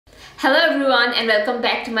Hello everyone and welcome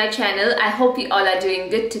back to my channel. I hope you all are doing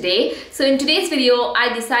good today. So in today's video,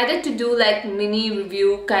 I decided to do like mini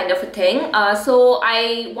review kind of a thing. So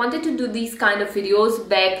I wanted to do these kind of videos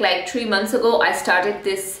back like 3 months ago. I started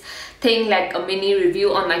this thing like a mini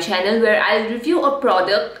review on my channel where I'll review a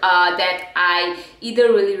product that I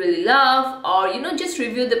either really love or just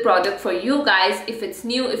review the product for you guys. If it's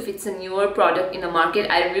new, if it's a newer product in the market,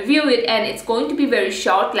 I'll review it and it's going to be very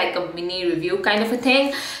short, like a mini review kind of a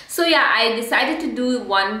thing. So yeah, I decided to do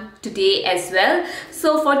one today as well.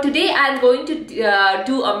 So for today, I'm going to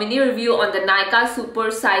do a mini review on the Nykaa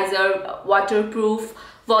Super Sizer Waterproof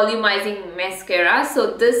Volumizing Mascara.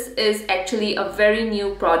 So this is actually a very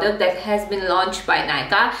new product that has been launched by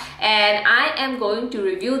Nykaa, and I am going to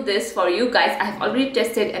review this for you guys. I have already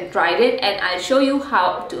tested and tried it, and I'll show you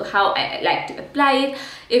how I like to apply it,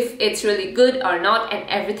 if it's really good or not, and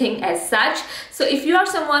everything as such. So if you are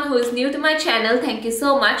someone who is new to my channel, thank you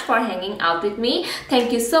so much for hanging out with me.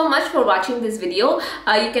 Thank you so much for watching this video.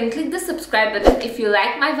 You can click the subscribe button if you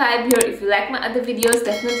like my vibe here. If you like my other videos,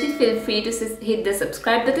 definitely feel free to hit the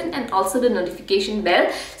subscribe button and also the notification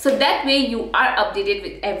bell, so that way you are updated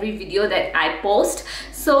with every video that I post.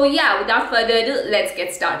 So yeah, without further ado, let's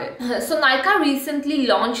get started. So Nykaa recently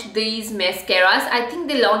launched these mascaras. I think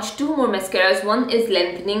they launched 2 more mascaras. One is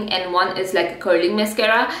lengthening and one is like a curling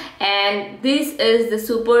mascara, and this is the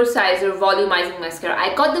Super Sizer Volumizing Mascara.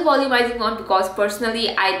 I got the volumizing one because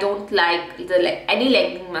personally I don't like any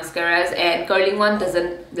lengthening mascaras, and curling one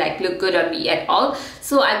doesn't look good on me at all.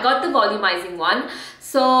 So I got the volumizing one.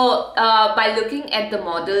 So by looking at the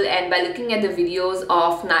model and by looking at the videos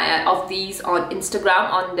of these on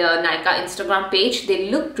Instagram, on the Nykaa Instagram page, they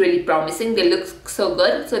looked really promising. They look so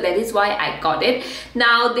good. So that is why I got it.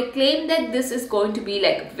 Now they claim that this is going to be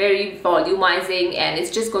like very volumizing and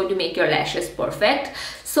it's just going to make your lashes perfect.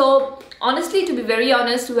 So honestly, to be very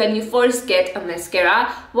honest, when you first get a mascara,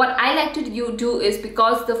 what I like to do is,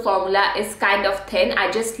 because the formula is kind of thin,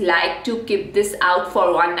 I just like to keep this out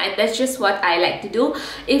for one night. That's just what I like to do.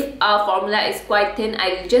 If a formula is quite thin,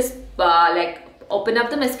 I will just open up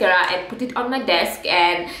the mascara and put it on my desk,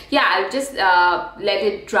 and yeah, I'll just let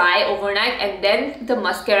it dry overnight, and then the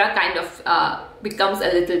mascara kind of becomes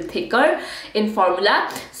a little thicker in formula.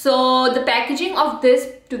 So the packaging of this,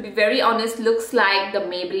 to be very honest, looks like the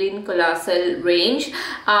Maybelline Colossal range.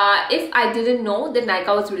 If I didn't know that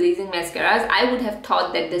Nykaa was releasing mascaras, I would have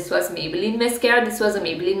thought that this was Maybelline mascara. This was a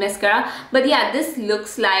Maybelline mascara, but yeah, this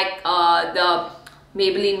looks like the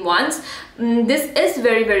Maybelline ones. This is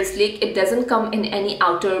very sleek. It doesn't come in any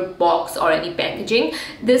outer box or any packaging.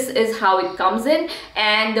 This is how it comes in,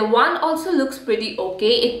 and the one also looks pretty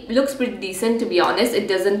okay. It looks pretty decent, to be honest. It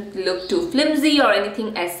doesn't look too flimsy or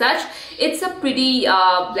anything as such. It's a pretty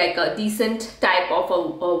like a decent type of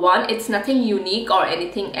a one. It's nothing unique or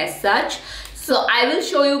anything as such. So I will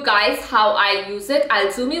show you guys how I use it.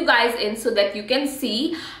 I'll zoom you guys in so that you can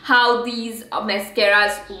see how these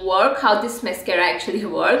mascaras work, how this mascara actually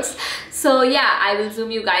works. So yeah, I will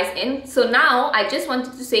zoom you guys in. So now I just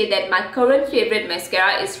wanted to say that my current favorite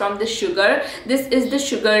mascara is from the Sugar. This is the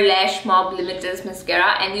Sugar Lash Mob Limitless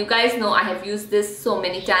Mascara, and you guys know I have used this so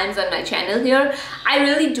many times on my channel here. I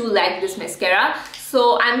really do like this mascara.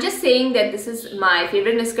 So I'm just saying that this is my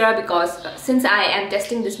favorite mascara because since I am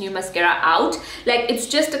testing this new mascara out, it's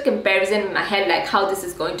just a comparison in my head, like how this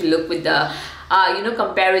is going to look with the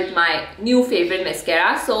compare with my new favorite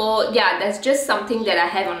mascara. So yeah, that's just something that I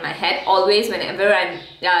have on my head always whenever I'm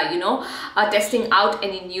testing out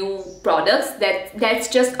any new products. That's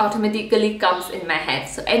just automatically comes in my head.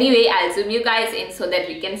 So anyway, I'll zoom you guys in so that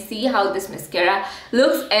we can see how this mascara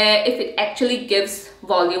looks, if it actually gives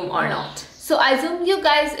volume or not. So I zoomed you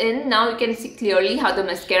guys in. Now you can see clearly how the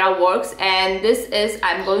mascara works, and this is,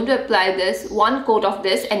 I'm going to apply this one coat of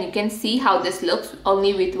this, and you can see how this looks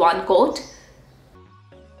only with one coat.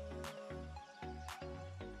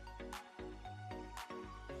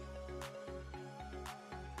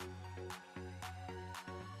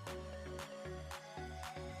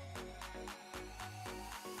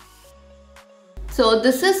 So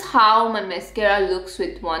this is how my mascara looks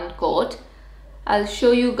with one coat. I'll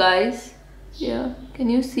show you guys. Yeah, can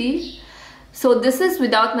you see? So this is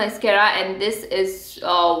without mascara and this is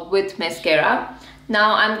with mascara.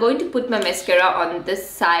 Now I'm going to put my mascara on this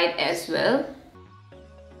side as well.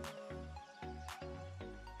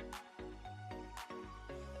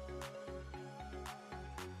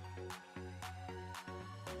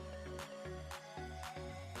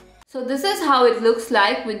 So this is how it looks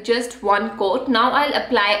like with just one coat. Now I'll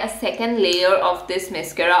apply a second layer of this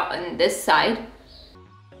mascara on this side.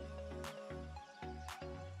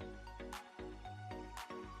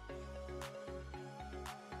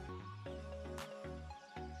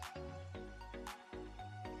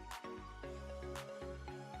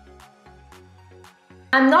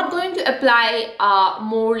 I'm not going to apply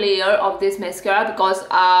more layer of this mascara because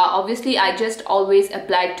obviously I just always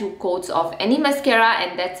apply 2 coats of any mascara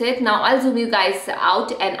and that's it. Now I'll zoom you guys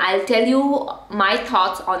out and I'll tell you my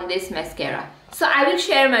thoughts on this mascara. So I will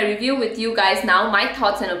share my review with you guys now, my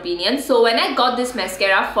thoughts and opinions. So when I got this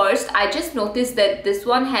mascara first, I just noticed that this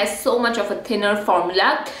one has so much of a thinner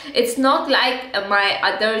formula. It's not like my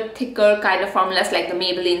other thicker kind of formulas like the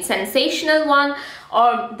Maybelline Sensational one,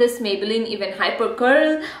 or this Maybelline even Hyper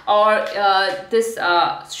Curl, or this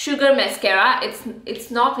Sugar Mascara.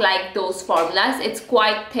 It's not like those formulas. It's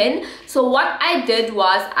quite thin. So what I did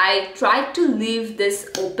was I tried to leave this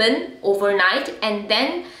open overnight, and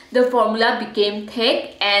then the formula became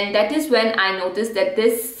thick, and that is when I noticed that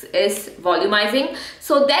this is volumizing.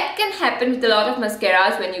 So that can happen with a lot of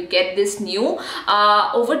mascaras when you get this new.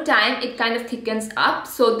 Over time it kind of thickens up,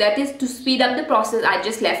 so that is to speed up the process. I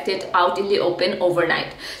just left it out in the open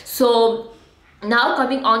overnight. So now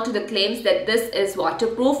coming on to the claims that this is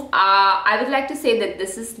waterproof, I would like to say that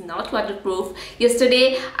this is not waterproof.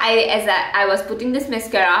 Yesterday I was putting this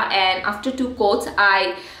mascara, and after 2 coats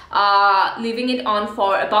leaving it on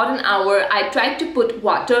for about an hour, I tried to put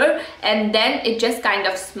water and then it just kind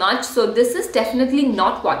of smudged. So this is definitely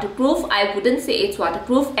not waterproof. I wouldn't say it's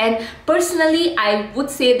waterproof, and personally I would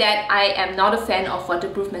say that I am not a fan of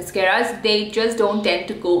waterproof mascaras. They just don't tend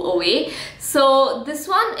to go away. So this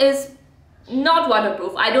one is not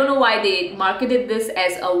waterproof. I don't know why they marketed this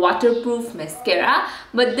as a waterproof mascara,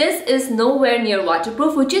 but this is nowhere near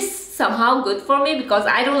waterproof, which is somehow good for me because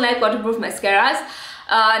I don't like waterproof mascaras.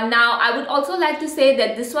 Now I would also like to say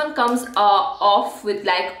that this one comes off with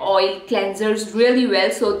like oil cleansers really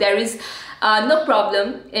well, so there is no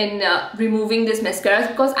problem in removing this mascaras,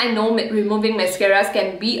 because I know removing mascaras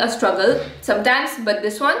can be a struggle sometimes, but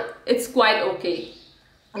this one, it's quite okay.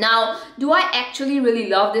 Now, do I actually really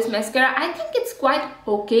love this mascara? I think it's quite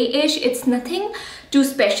okay-ish. It's nothing too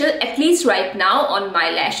special, at least right now on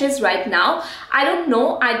my lashes right now. I don't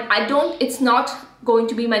know, it's not going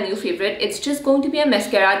to be my new favorite. It's just going to be a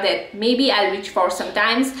mascara that maybe I'll reach for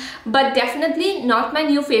sometimes, but definitely not my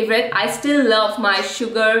new favorite. I still love my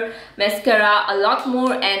Sugar mascara a lot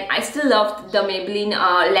more, and I still love the Maybelline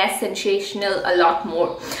Less Sensational a lot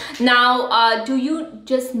more. Now, do you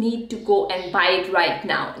just need to go and buy it right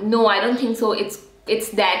now? No, I don't think so.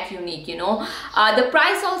 It's that unique, you know. The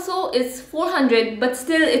price also is 400, but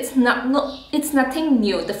still it's nothing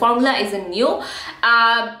new. The formula isn't new.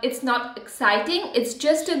 It's not exciting. It's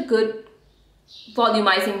just a good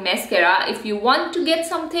volumizing mascara. If you want to get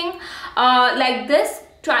something like this,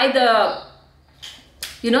 try the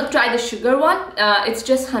Sugar one. It's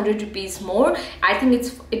just 100 rupees more. I think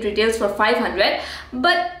it retails for 500,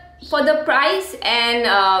 but for the price and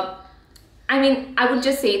I mean, I would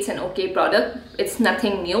just say it's an okay product. It's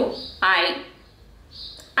nothing new. I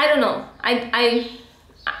don't know. I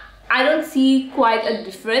don't see quite a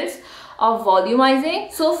difference of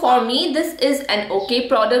volumizing. So for me, this is an okay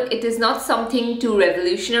product. It is not something too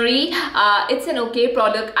revolutionary. It's an okay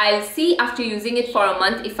product. I'll see after using it for a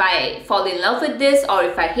month if I fall in love with this or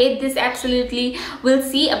if I hate this. Absolutely, we'll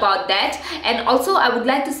see about that. And also I would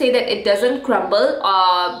like to say that it doesn't crumble,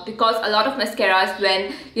 because a lot of mascaras,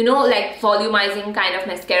 when you know, like volumizing kind of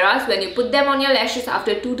mascaras, when you put them on your lashes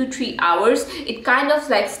after 2 to 3 hours, it kind of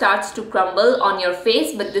like starts to crumble on your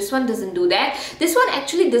face, but this one doesn't do that. This one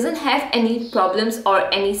actually doesn't have any problems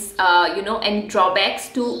or any any drawbacks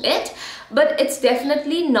to it, but it's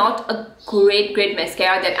definitely not a great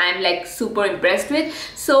mascara that I'm like super impressed with.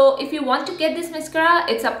 So if you want to get this mascara,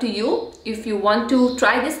 it's up to you. If you want to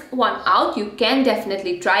try this one out, you can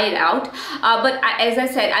definitely try it out, but as I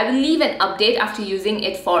said, I will leave an update after using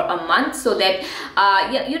it for a month, so that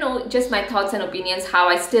yeah, you know, just my thoughts and opinions, how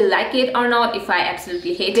I still like it or not, if I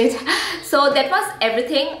absolutely hate it. So that was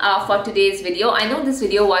everything for today's video. I know this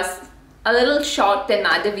video was a little short than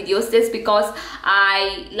my other videos, just because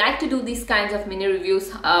I like to do these kinds of mini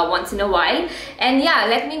reviews once in a while. And yeah,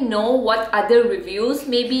 let me know what other reviews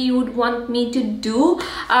maybe you would want me to do.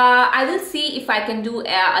 I will see if I can do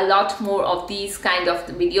a lot more of these kind of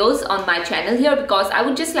videos on my channel here, because I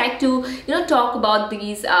would just like to, you know, talk about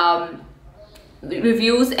these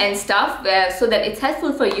reviews and stuff, so that it's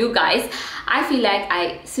helpful for you guys. I feel like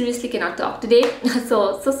I seriously cannot talk today,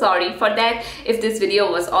 so sorry for that if this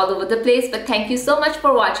video was all over the place, but thank you so much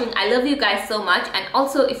for watching. I love you guys so much. And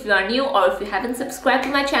also, if you are new or if you haven't subscribed to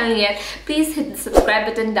my channel yet, please hit the subscribe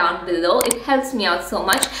button down below. It helps me out so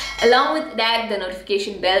much. Along with that, the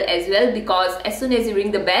notification bell as well, because as soon as you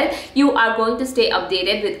ring the bell, you are going to stay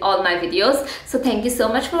updated with all my videos. So thank you so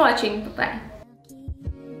much for watching. Bye bye.